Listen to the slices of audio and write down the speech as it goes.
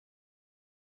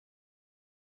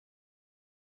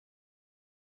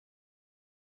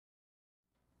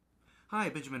Hi,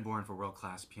 Benjamin Bourne for World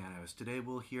Class Pianos. Today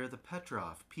we'll hear the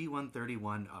Petrof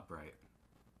P131 upright.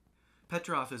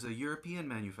 Petrof is a European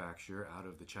manufacturer out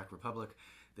of the Czech Republic.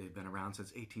 They've been around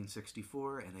since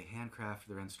 1864 and they handcraft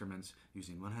their instruments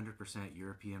using 100%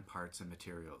 European parts and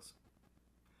materials.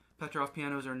 Petrof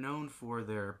pianos are known for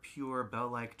their pure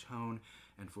bell-like tone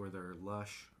and for their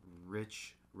lush,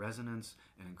 rich resonance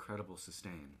and incredible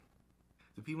sustain.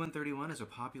 The P131 is a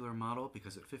popular model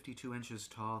because at 52 inches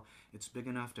tall, it's big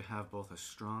enough to have both a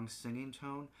strong singing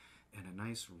tone and a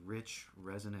nice, rich,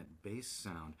 resonant bass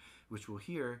sound, which we'll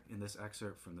hear in this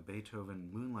excerpt from the Beethoven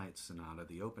Moonlight Sonata,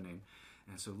 the opening.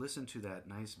 And so listen to that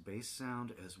nice bass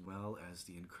sound as well as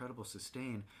the incredible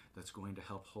sustain that's going to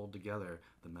help hold together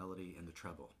the melody and the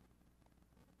treble.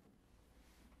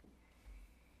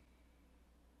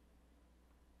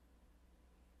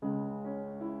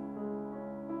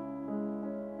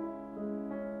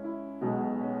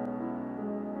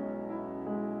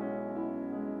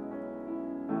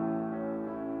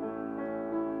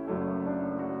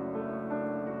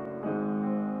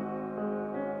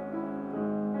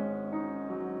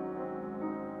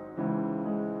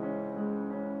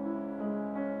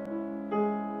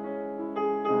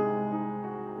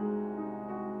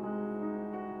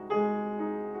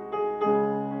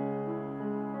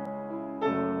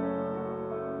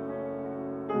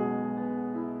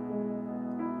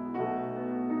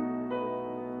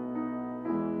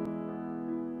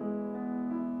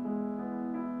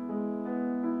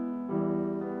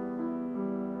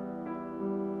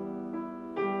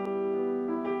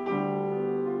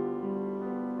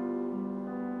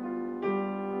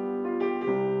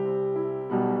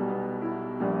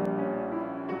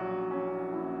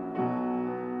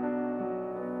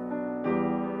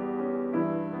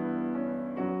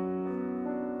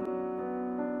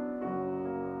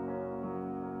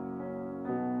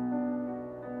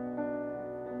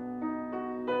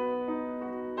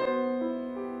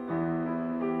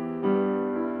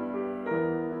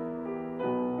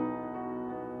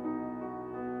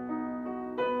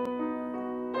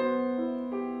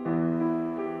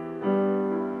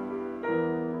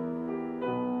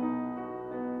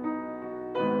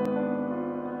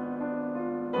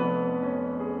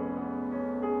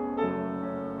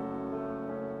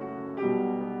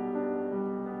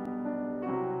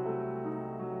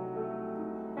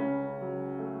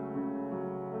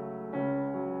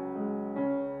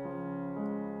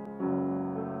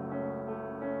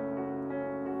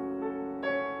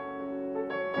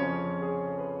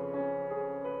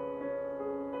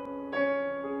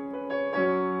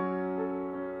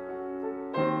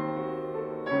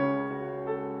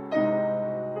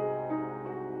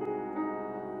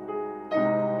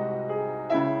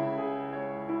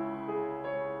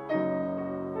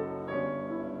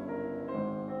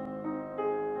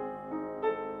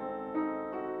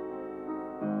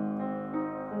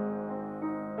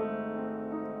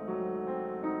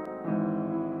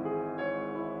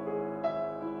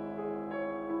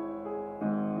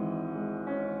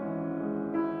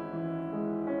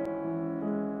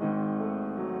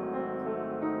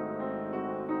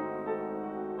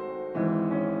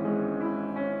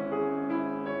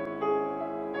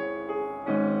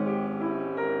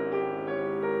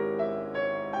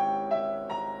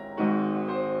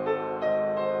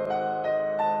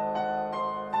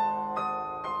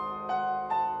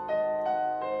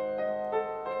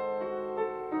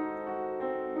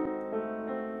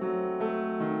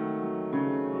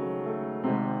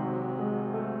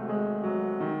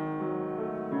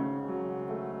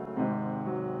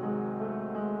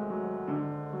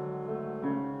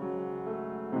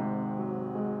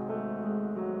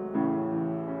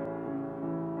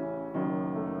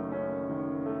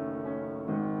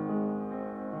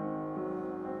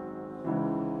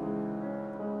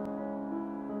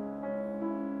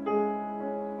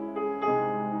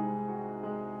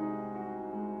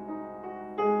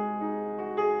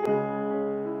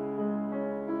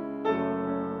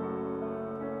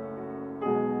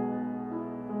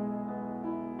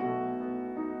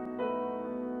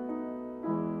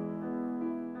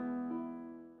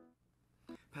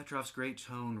 Petrof's great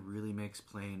tone really makes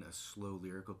playing a slow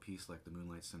lyrical piece like the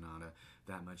Moonlight Sonata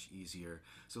that much easier.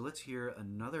 So let's hear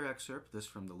another excerpt, this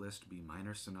from the Liszt B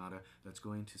minor sonata, that's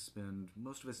going to spend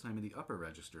most of its time in the upper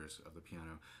registers of the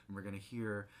piano. And we're going to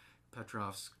hear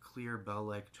Petrof's clear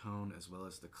bell-like tone as well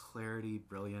as the clarity,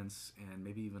 brilliance, and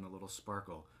maybe even a little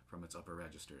sparkle from its upper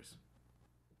registers.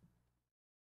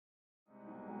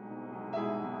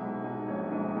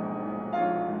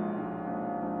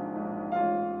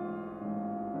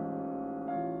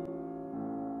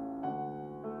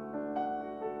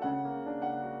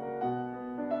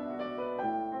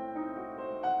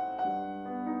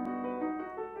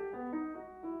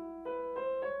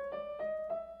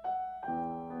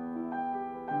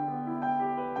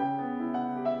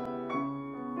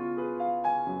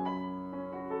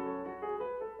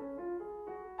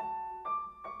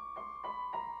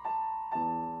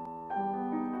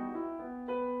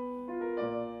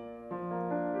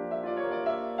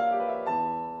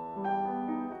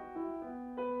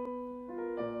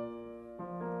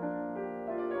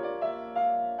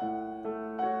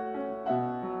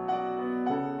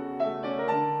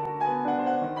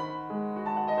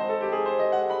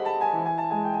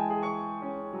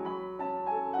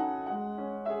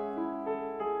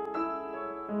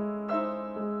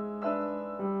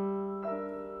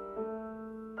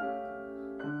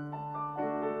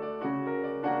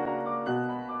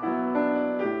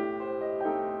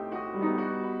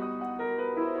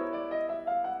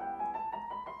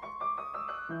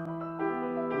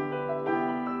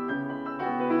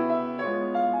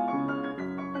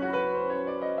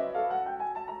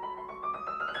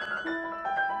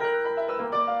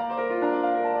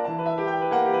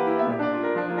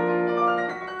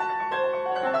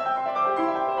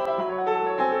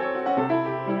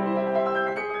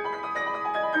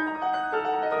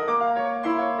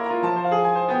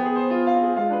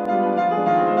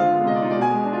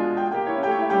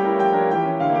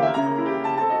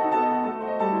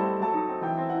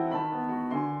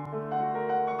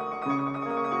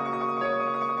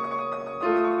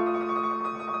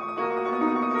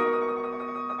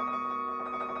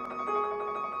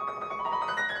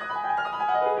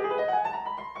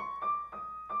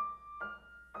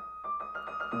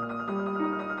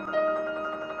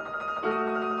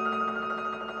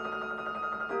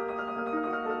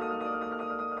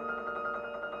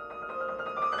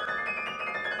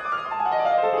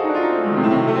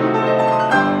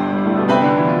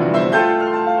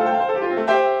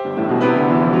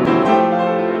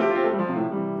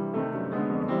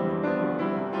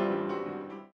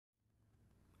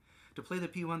 play the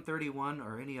P131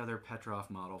 or any other Petrof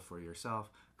model for yourself,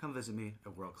 come visit me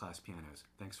at World Class Pianos.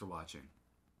 Thanks for watching.